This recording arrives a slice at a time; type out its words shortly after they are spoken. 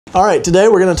All right, today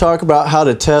we're going to talk about how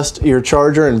to test your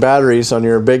charger and batteries on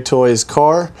your Big Toys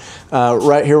car.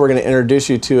 Right here we're going to introduce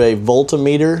you to a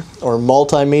voltmeter or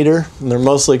multimeter, and they're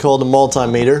mostly called a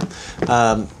multimeter.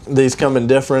 These come in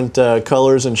different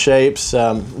colors and shapes.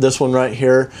 This one right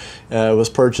here was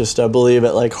purchased, I believe,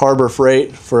 at like Harbor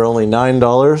Freight for only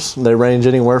 $9. They range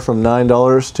anywhere from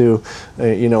 $9 to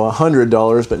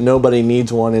 $100, but nobody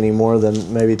needs one any more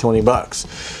than maybe 20 bucks.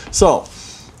 So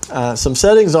some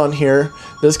settings on here.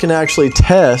 This can actually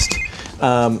test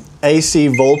AC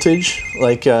voltage,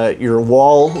 like your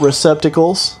wall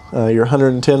receptacles, your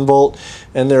 110 volt,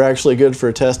 and they're actually good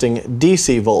for testing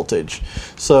DC voltage.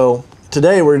 So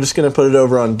today we're just going to put it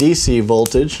over on DC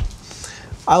voltage.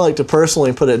 I like to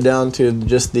personally put it down to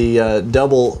just the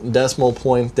double decimal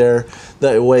point there.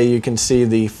 That way you can see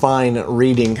the fine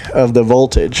reading of the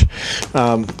voltage.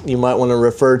 You might want to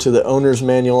refer to the owner's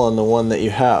manual on the one that you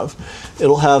have.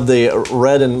 It'll have the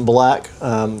red and black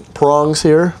prongs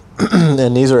here,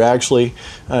 and these are actually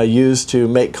used to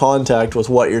make contact with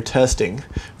what you're testing,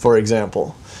 for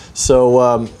example.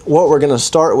 So what we're going to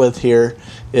start with here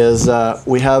is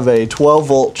we have a 12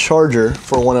 volt charger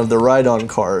for one of the ride-on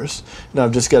cars. Now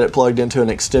I've just got it plugged into an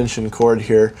extension cord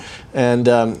here, and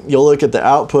you'll look at the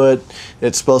output.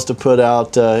 It's supposed to put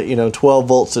out 12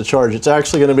 volts to charge. It's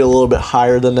actually going to be a little bit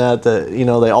higher than that. They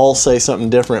all say something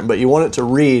different, but you want it to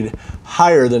read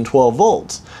higher than 12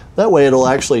 volts. That way it'll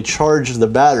actually charge the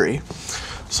battery.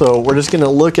 So we're just going to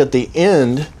look at the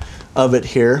end of it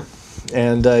here,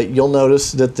 and you'll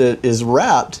notice that it is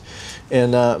wrapped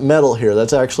in metal here.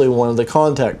 That's actually one of the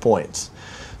contact points.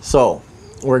 So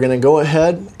we're going to go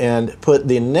ahead and put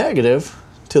the negative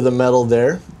to the metal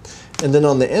there, and then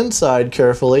on the inside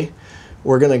carefully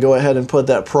we're going to go ahead and put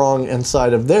that prong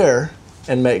inside of there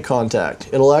and make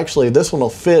contact. This one will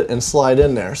fit and slide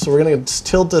in there. So we're going to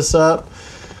tilt this up.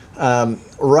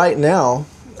 Right now,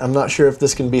 I'm not sure if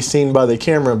this can be seen by the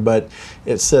camera, but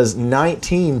it says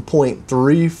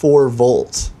 19.34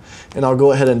 volts. And I'll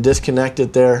go ahead and disconnect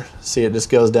it there. See, it just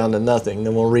goes down to nothing.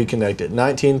 Then we'll reconnect it.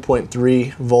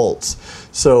 19.3 volts.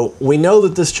 So we know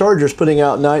that this charger is putting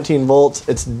out 19 volts.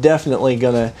 It's definitely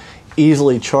going to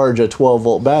easily charge a 12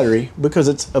 volt battery because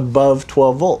it's above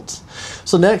 12 volts.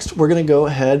 So next, we're going to go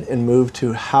ahead and move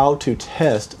to how to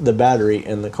test the battery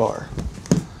in the car.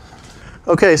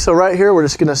 Okay, so right here we're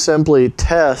just going to simply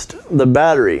test the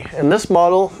battery. In this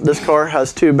model, this car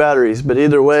has two batteries, but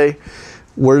either way,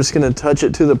 we're just going to touch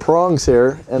it to the prongs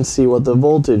here and see what the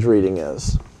voltage reading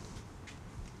is.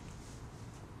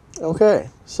 Okay,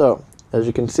 so as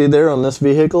you can see there on this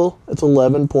vehicle, it's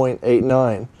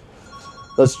 11.89.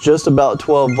 That's just about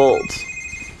 12 volts.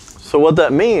 So what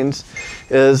that means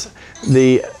is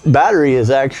the battery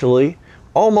is actually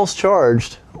almost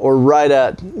charged, or right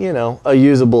at, a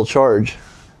usable charge,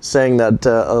 saying that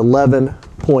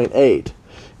 11.8.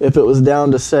 If it was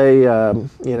down to say,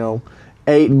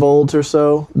 8 volts or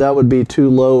so, that would be too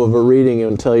low of a reading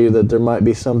and tell you that there might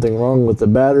be something wrong with the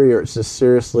battery or it's just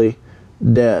seriously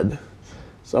dead.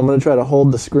 So I'm going to try to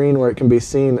hold the screen where it can be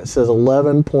seen. It says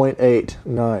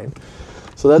 11.89.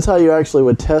 So that's how you actually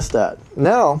would test that.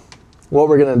 Now, what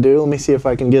we're going to do, let me see if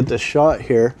I can get this shot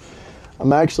here.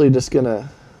 I'm actually just going to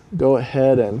go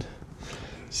ahead and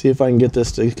see if I can get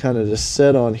this to kind of just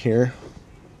sit on here.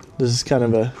 This is kind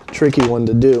of a tricky one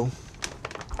to do.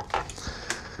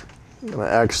 I'm going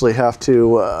to actually have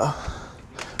to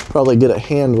probably get a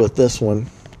hand with this one.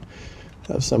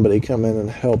 Have somebody come in and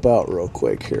help out real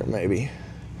quick here maybe.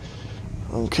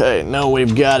 Okay, now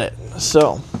we've got it.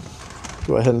 So,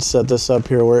 go ahead and set this up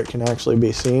here where it can actually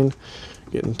be seen.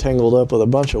 Getting tangled up with a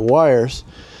bunch of wires.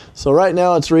 So right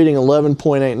now it's reading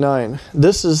 11.89.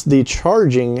 This is the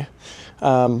charging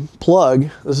plug.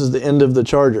 This is the end of the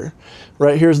charger.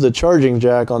 Right here's the charging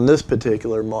jack on this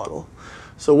particular model.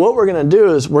 So what we're going to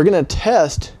do is we're going to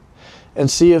test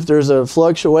and see if there's a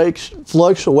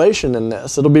fluctuation in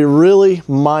this. It'll be really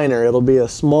minor. It'll be a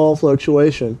small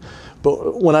fluctuation.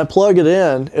 But when I plug it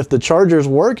in, if the charger's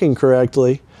working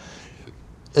correctly,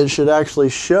 it should actually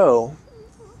show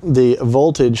the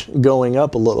voltage going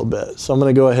up a little bit. So I'm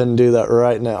going to go ahead and do that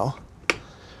right now.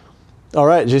 All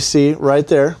right, you see right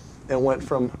there, it went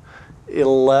from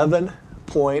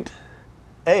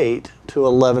 11.8 to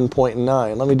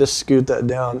 11.9. Let me just scoot that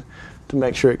down to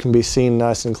make sure it can be seen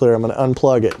nice and clear. I'm going to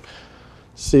unplug it.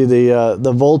 See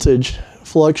the voltage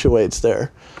fluctuates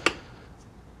there.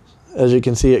 As you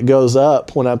can see, it goes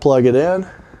up when I plug it in,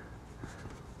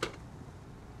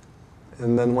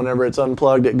 and then whenever it's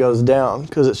unplugged it goes down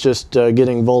because it's just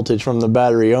getting voltage from the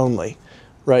battery only.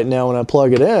 Right now when I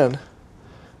plug it in,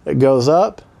 it goes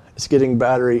up. It's getting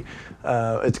voltage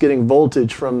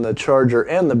from the charger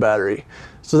and the battery.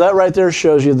 So that right there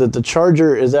shows you that the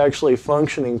charger is actually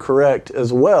functioning correct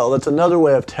as well. That's another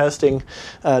way of testing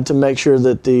to make sure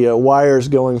that the wires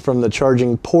going from the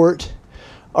charging port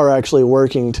are actually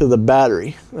working to the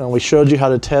battery. Now, we showed you how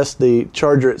to test the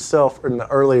charger itself in the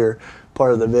earlier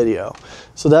part of the video.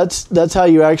 So that's how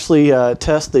you actually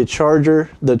test the charger,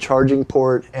 the charging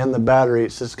port, and the battery.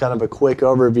 It's just kind of a quick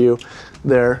overview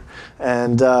there.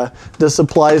 And this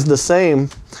applies the same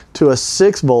to a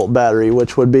 6-volt battery,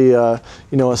 which would be a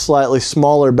slightly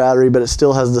smaller battery, but it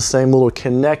still has the same little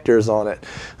connectors on it.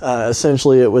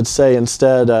 Essentially, it would say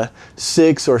instead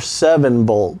 6 or 7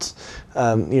 volts.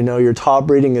 Your top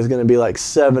reading is going to be like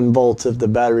 7 volts if the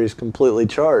battery is completely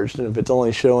charged, and if it's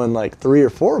only showing like 3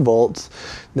 or 4 volts,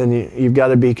 then you've got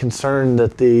to be concerned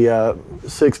that the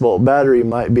 6-volt battery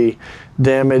might be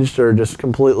damaged or just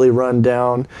completely run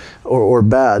down or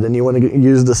bad, and you want to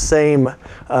use the same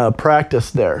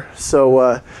practice there.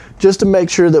 So just to make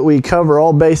sure that we cover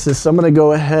all bases, so I'm going to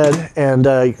go ahead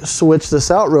and switch this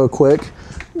out real quick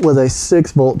with a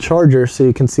 6-volt charger so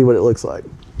you can see what it looks like.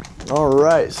 All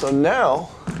right, so now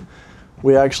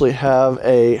we actually have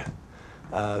a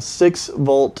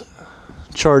 6-volt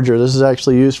charger. This is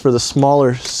actually used for the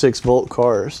smaller 6-volt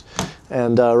cars.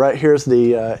 And right here's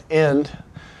the end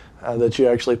that you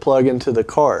actually plug into the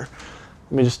car.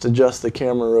 Let me just adjust the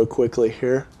camera real quickly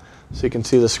here so you can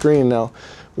see the screen. Now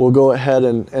we'll go ahead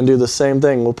and do the same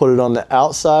thing. We'll put it on the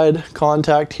outside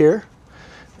contact here,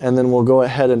 and then we'll go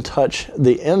ahead and touch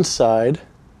the inside.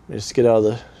 Let me just get out of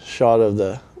the shot of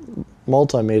the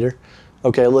multimeter.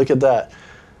 Okay, look at that.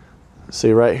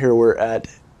 See right here we're at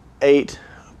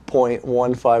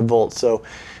 8.15 volts. So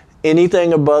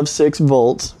anything above 6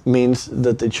 volts means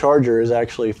that the charger is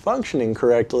actually functioning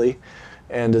correctly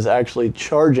and is actually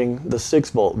charging the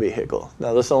 6-volt vehicle.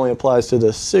 Now this only applies to the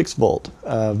 6-volt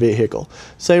vehicle.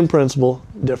 Same principle,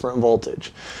 different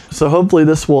voltage. So hopefully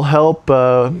this will help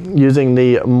using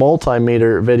the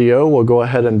multimeter video. We'll go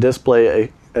ahead and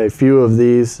display a few of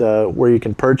these where you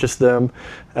can purchase them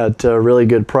at really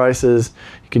good prices.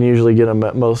 You can usually get them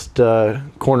at most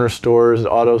corner stores,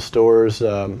 auto stores,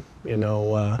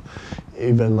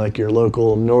 even like your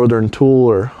local Northern Tool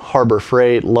or Harbor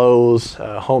Freight, Lowe's,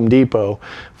 Home Depot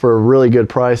for a really good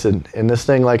price. And this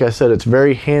thing, like I said, it's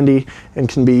very handy and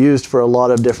can be used for a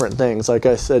lot of different things. Like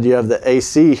I said, you have the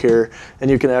AC here, and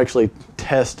you can actually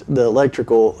test the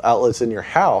electrical outlets in your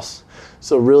house.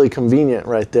 So really convenient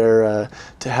right there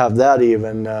to have that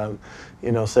even,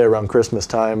 say around Christmas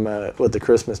time with the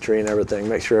Christmas tree and everything,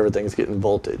 make sure everything's getting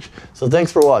voltage. So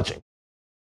thanks for watching.